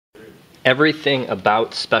Everything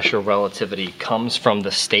about special relativity comes from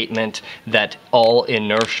the statement that all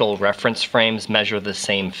inertial reference frames measure the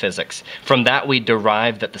same physics. From that, we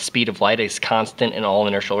derive that the speed of light is constant in all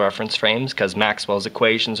inertial reference frames because Maxwell's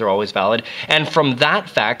equations are always valid. And from that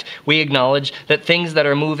fact, we acknowledge that things that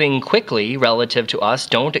are moving quickly relative to us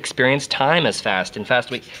don't experience time as fast. In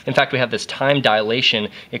fact, we have this time dilation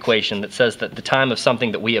equation that says that the time of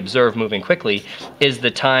something that we observe moving quickly is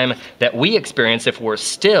the time that we experience if we're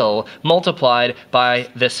still multiplied by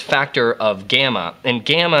this factor of gamma. And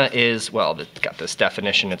gamma is, well, it's got this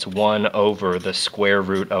definition, it's 1 over the square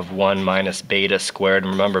root of 1 minus beta squared.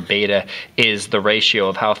 And remember, beta is the ratio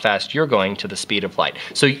of how fast you're going to the speed of light.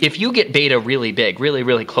 So if you get beta really big, really,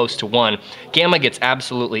 really close to 1, gamma gets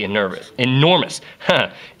absolutely enormous.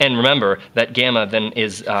 And remember that gamma then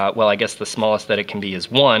is, well, I guess the smallest that it can be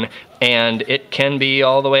is 1, and it can be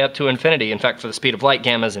all the way up to infinity. In fact, for the speed of light,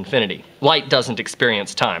 gamma is infinity. Light doesn't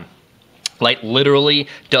experience time. Light literally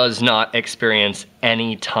does not experience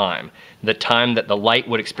any time. The time that the light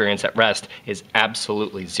would experience at rest is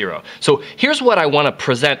absolutely 0. So here's what I want to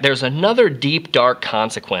present. There's another deep, dark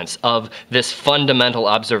consequence of this fundamental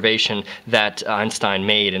observation that Einstein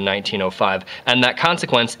made in 1905. And that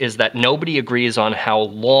consequence is that nobody agrees on how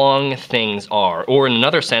long things are. Or in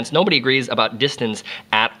another sense, nobody agrees about distance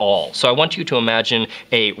at all. So I want you to imagine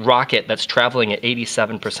a rocket that's traveling at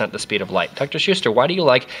 87% the speed of light. Dr. Schuster, why do you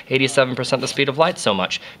like 87% the speed of light so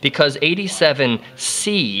much? Because 0.87c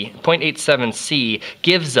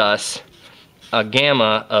gives us a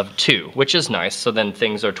gamma of 2, which is nice. So then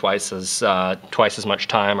things are twice as much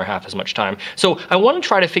time or half as much time. So I want to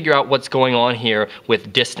try to figure out what's going on here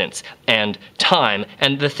with distance and time.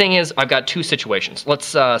 And the thing is, I've got two situations. Let's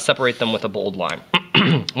separate them with a bold line.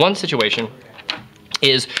 One situation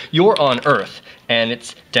is you're on Earth, and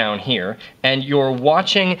it's down here, and you're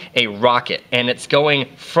watching a rocket, and it's going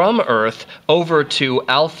from Earth over to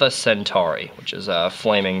Alpha Centauri, which is a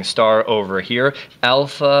flaming star over here,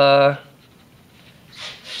 Alpha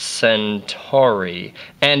Centauri.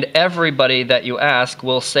 And everybody that you ask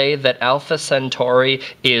will say that Alpha Centauri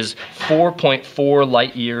is 4.4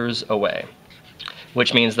 light years away,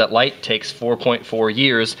 which means that light takes 4.4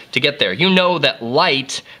 years to get there. You know that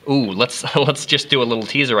light, let's just do a little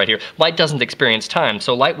teaser right here. Light doesn't experience time,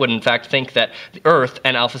 so light would in fact think that the Earth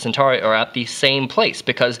and Alpha Centauri are at the same place,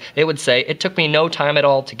 because it would say, it took me no time at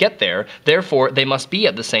all to get there, therefore they must be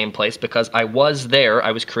at the same place because I was there,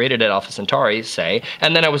 I was created at Alpha Centauri, say,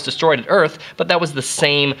 and then I was destroyed at Earth, but that was the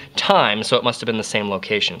same time, so it must have been the same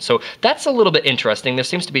location. So that's a little bit interesting. There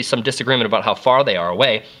seems to be some disagreement about how far they are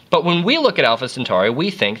away, but when we look at Alpha Centauri,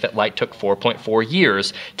 we think that light took 4.4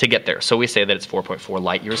 years to get there. So we say that it's 4.4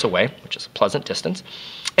 light years away, which is a pleasant distance.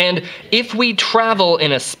 And if we travel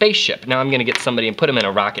in a spaceship, now I'm going to get somebody and put him in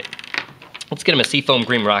a rocket. Let's get him a seafoam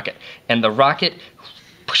green rocket. And the rocket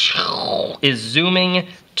is zooming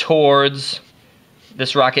towards...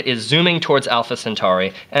 This rocket is zooming towards Alpha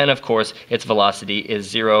Centauri, and of course, its velocity is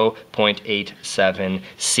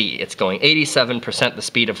 0.87c. It's going 87% the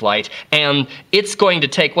speed of light, and it's going to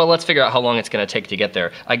take, well, let's figure out how long it's going to take to get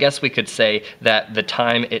there. I guess we could say that the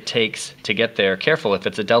time it takes to get there, careful, if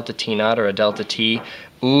it's a delta t naught or a delta t,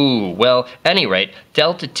 well, at any rate,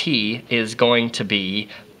 delta t is going to be,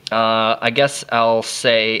 I guess I'll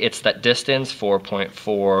say it's that distance,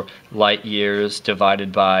 4.4 light years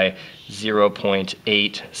divided by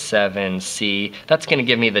 0.87c. That's going to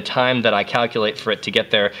give me the time that I calculate for it to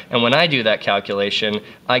get there. And when I do that calculation,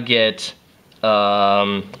 I get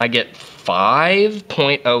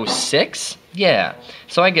 5.06. Yeah,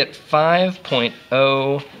 so I get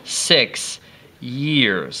 5.06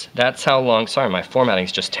 years. That's how long, sorry, my formatting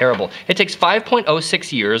is just terrible. It takes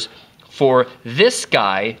 5.06 years for this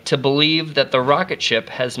guy to believe that the rocket ship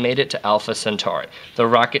has made it to Alpha Centauri. The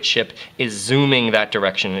rocket ship is zooming that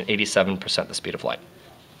direction at 87% the speed of light.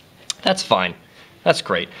 That's fine. That's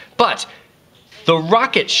great. But the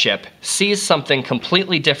rocket ship sees something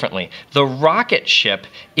completely differently. The rocket ship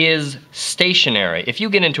is stationary. If you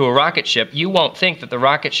get into a rocket ship, you won't think that the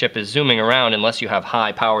rocket ship is zooming around unless you have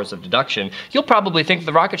high powers of deduction. You'll probably think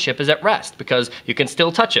the rocket ship is at rest because you can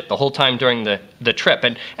still touch it the whole time during the trip.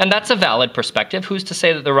 And that's a valid perspective. Who's to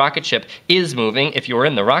say that the rocket ship is moving if you're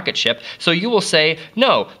in the rocket ship? So you will say,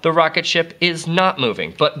 no, the rocket ship is not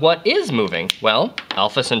moving. But what is moving? Well,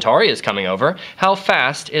 Alpha Centauri is coming over. How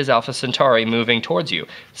fast is Alpha Centauri moving towards you?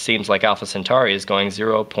 Seems like Alpha Centauri is going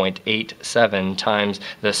 0.87 times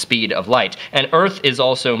the speed of light. And Earth is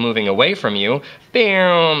also moving away from you,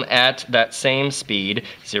 bam, at that same speed,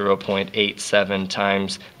 0.87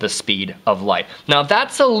 times the speed of light. Now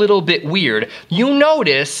that's a little bit weird. You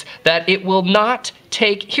notice that it will not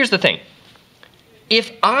take, here's the thing.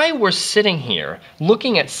 if I were sitting here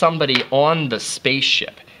looking at somebody on the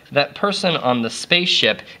spaceship, that person on the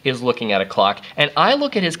spaceship is looking at a clock, and I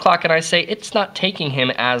look at his clock and I say, it's not taking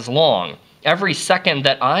him as long. Every second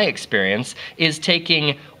that I experience is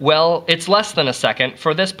taking, well, it's less than a second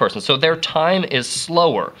for this person, so their time is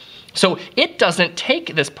slower. So it doesn't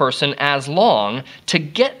take this person as long to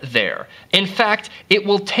get there. In fact, it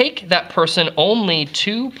will take that person only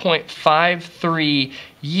 2.53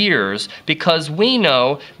 years, because we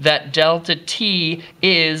know that delta t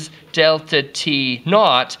is delta t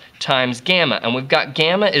naught times gamma, and we've got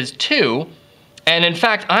gamma is 2. And in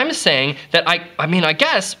fact, I'm saying that I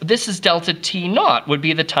guess this is delta t naught would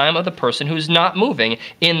be the time of the person who's not moving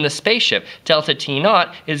in the spaceship. Delta t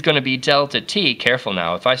naught is going to be delta t. Careful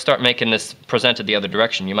now, if I start making this presented the other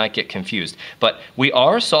direction, you might get confused. But we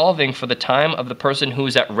are solving for the time of the person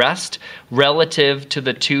who's at rest relative to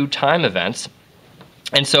the two time events.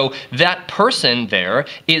 And so that person there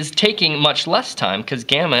is taking much less time, because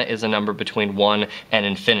gamma is a number between 1 and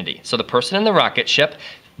infinity. So the person in the rocket ship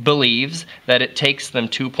believes that it takes them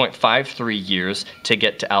 2.53 years to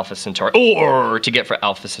get to Alpha Centauri, or to get for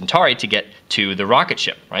Alpha Centauri to get to the rocket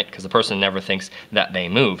ship, right? Because the person never thinks that they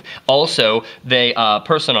move. Also, the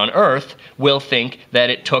person on Earth will think that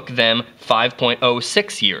it took them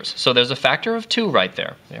 5.06 years. So there's a factor of 2 right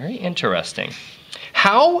there. Very interesting.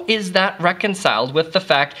 How is that reconciled with the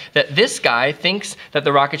fact that this guy thinks that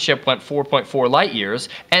the rocket ship went 4.4 light years,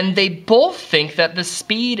 and they both think that the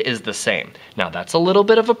speed is the same? Now that's a little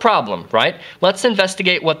bit of a problem, right? Let's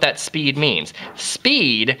investigate what that speed means.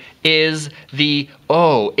 Speed is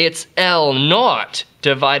it's L naught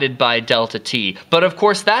divided by delta t. But of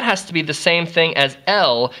course that has to be the same thing as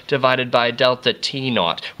L divided by delta t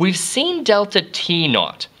naught. We've seen delta t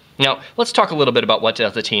naught. Now, let's talk a little bit about what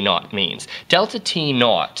delta t naught means. Delta t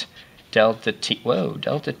naught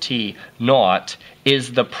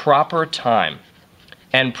is the proper time.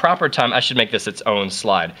 And proper time, I should make this its own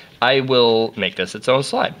slide. I will make this its own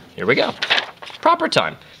slide. Here we go. Proper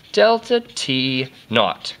time. Delta t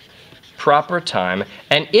naught. Proper time.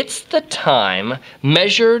 And it's the time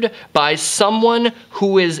measured by someone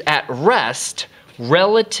who is at rest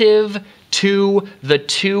relative to the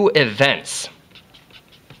two events.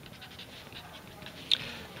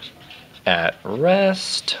 At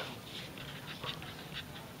rest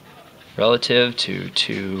relative to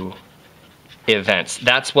two events.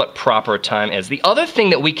 That's what proper time is. The other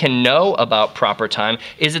thing that we can know about proper time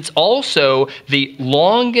is it's also the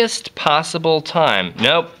longest possible time.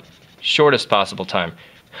 Nope, shortest possible time.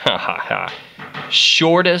 Ha ha ha.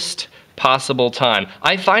 Shortest possible time.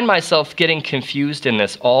 I find myself getting confused in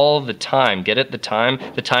this all the time. Get it? The time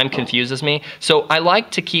confuses me. So I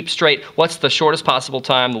like to keep straight what's the shortest possible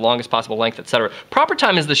time, the longest possible length, etc. Proper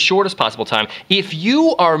time is the shortest possible time. If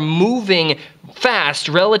you are moving fast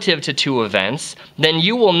relative to two events, then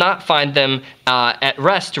you will not find them at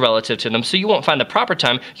rest relative to them, so you won't find the proper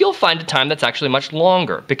time. You'll find a time that's actually much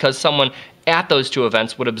longer, because someone at those two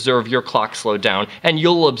events would observe your clock slow down, and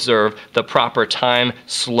you'll observe the proper time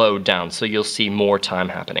slowed down, so you'll see more time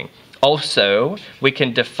happening. Also, we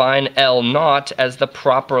can define L naught as the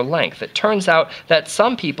proper length. It turns out that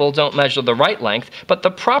some people don't measure the right length, but the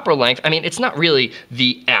proper length, it's not really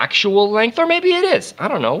the actual length, or maybe it is. I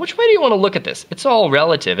don't know. Which way do you want to look at this? It's all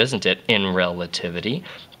relative, isn't it, in relativity?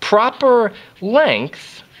 Proper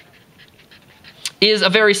length is a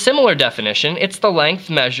very similar definition. It's the length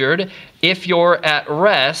measured if you're at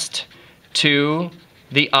rest to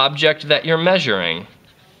the object that you're measuring.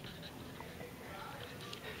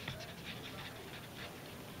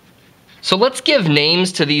 So let's give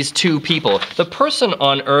names to these two people. The person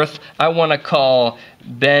on Earth I want to call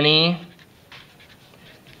Benny,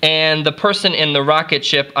 and the person in the rocket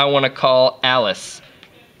ship I want to call Alice.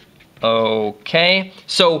 Okay,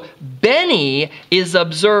 so Benny is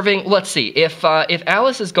observing, let's see, if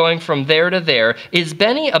Alice is going from there to there, is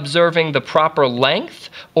Benny observing the proper length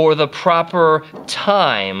or the proper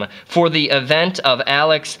time for the event of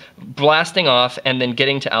Alex blasting off and then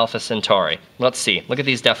getting to Alpha Centauri? Let's see, look at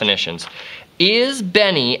these definitions. Is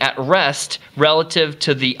Benny at rest relative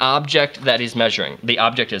to the object that he's measuring? The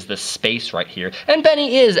object is this space right here. And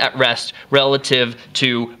Benny is at rest relative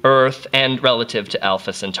to Earth and relative to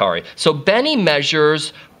Alpha Centauri. So Benny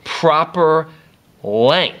measures proper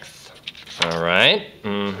length. All right.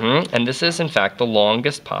 And this is, in fact, the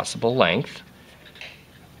longest possible length.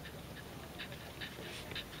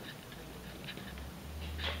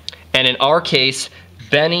 And in our case,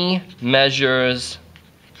 Benny measures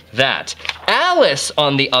that. Alice,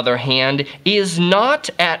 on the other hand, is not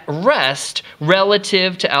at rest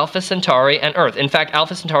relative to Alpha Centauri and Earth. In fact,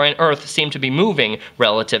 Alpha Centauri and Earth seem to be moving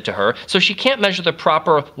relative to her, so she can't measure the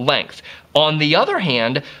proper length. On the other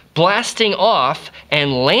hand, blasting off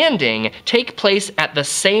and landing take place at the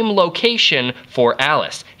same location for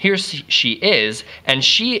Alice. Here she is, and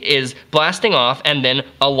she is blasting off, and then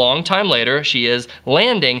a long time later, she is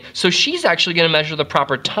landing. So she's actually going to measure the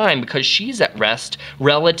proper time because she's at rest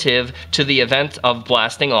relative to the event of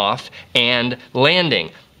blasting off and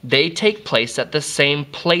landing. They take place at the same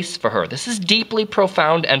place for her. This is deeply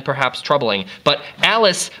profound and perhaps troubling, but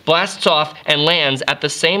Alice blasts off and lands at the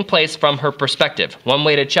same place from her perspective. One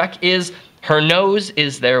way to check is her nose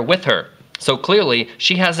is there with her. So clearly,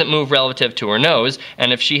 she hasn't moved relative to her nose,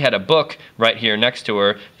 and if she had a book right here next to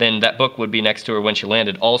her, then that book would be next to her when she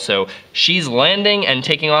landed also. She's landing and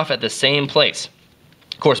taking off at the same place.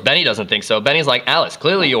 Of course, Benny doesn't think so. Benny's like, Alice,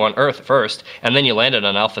 clearly you were on Earth first, and then you landed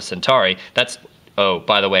on Alpha Centauri. Oh,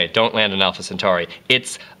 by the way, don't land on Alpha Centauri.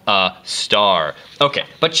 It's a star. Okay,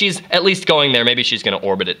 but she's at least going there. Maybe she's going to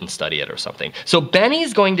orbit it and study it or something. So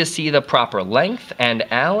Benny's going to see the proper length, and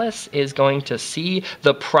Alice is going to see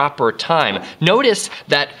the proper time. Notice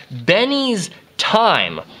that Benny's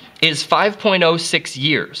time is 5.06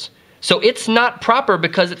 years. So it's not proper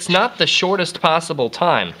because it's not the shortest possible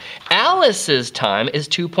time. Alice's time is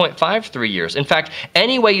 2.53 years. In fact,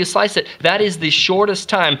 any way you slice it, that is the shortest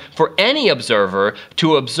time for any observer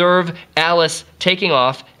to observe Alice taking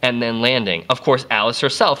off and then landing. Of course, Alice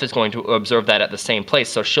herself is going to observe that at the same place,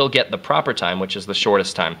 so she'll get the proper time, which is the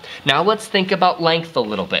shortest time. Now let's think about length a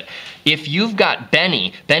little bit. If you've got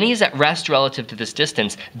Benny's at rest relative to this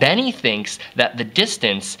distance. Benny thinks that the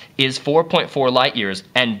distance is 4.4 light years,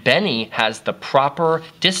 and Benny has the proper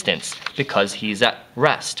distance because he's at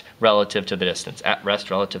rest relative to the distance. At rest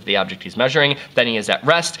relative to the object he's measuring. Benny is at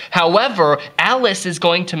rest. However, Alice is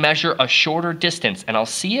going to measure a shorter distance, and I'll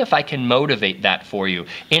see if I can motivate that for you.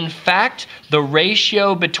 In fact, the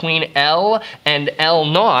ratio between L and L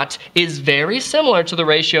naught is very similar to the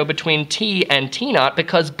ratio between T and T naught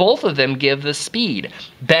because both of them give the speed.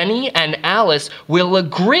 Benny and Alice will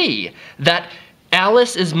agree that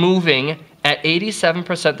Alice is moving at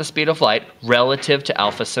 87% the speed of light relative to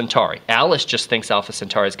Alpha Centauri. Alice just thinks Alpha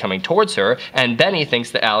Centauri is coming towards her, and Benny thinks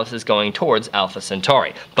that Alice is going towards Alpha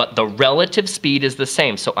Centauri. But the relative speed is the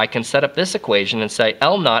same, so I can set up this equation and say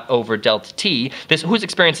L naught over delta T. Whose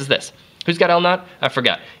experience is this? Who's got L naught? I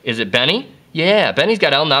forgot. Is it Benny? Yeah, Benny's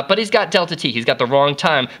got L naught, but he's got delta T. He's got the wrong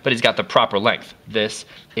time, but he's got the proper length. This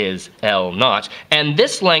is L naught. And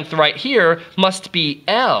this length right here must be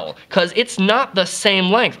L, because it's not the same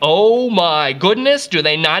length. Oh my goodness, do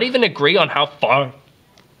they not even agree on how far?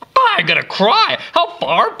 I'm gonna cry. How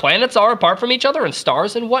far planets are apart from each other and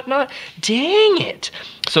stars and whatnot? Dang it.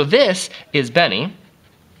 So this is Benny.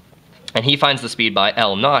 And he finds the speed by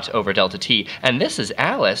L naught over delta T. And this is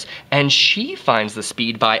Alice, and she finds the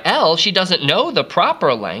speed by L. She doesn't know the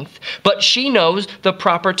proper length, but she knows the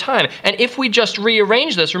proper time. And if we just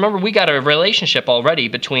rearrange this, remember we got a relationship already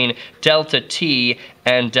between delta T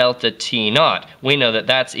and delta T naught. We know that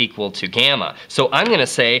that's equal to gamma. So I'm going to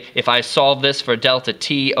say if I solve this for delta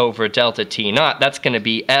T over delta T naught, that's going to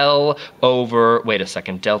be L over, wait a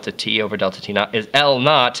second, delta T over delta T naught is L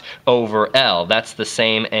naught over L. That's the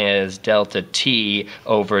same as delta T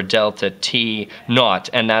over delta T naught,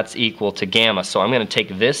 and that's equal to gamma. So I'm going to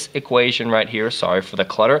take this equation right here, sorry for the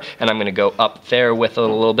clutter, and I'm going to go up there with it a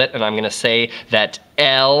little bit, and I'm going to say that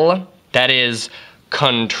L, that is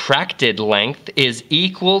contracted length, is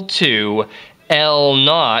equal to L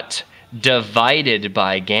naught divided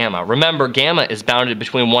by gamma. Remember, gamma is bounded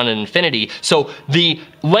between 1 and infinity, so the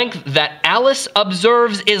length that Alice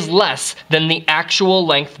observes is less than the actual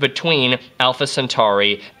length between Alpha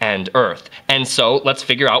Centauri and Earth. And so let's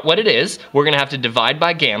figure out what it is. We're going to have to divide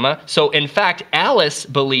by gamma. So in fact, Alice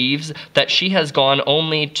believes that she has gone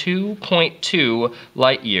only 2.2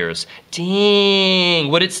 light years.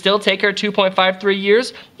 Dang, would it still take her 2.53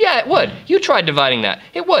 years? Yeah, it would. You tried dividing that.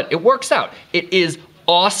 It would. It works out. It is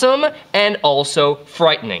awesome and also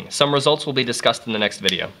frightening. Some results will be discussed in the next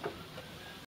video.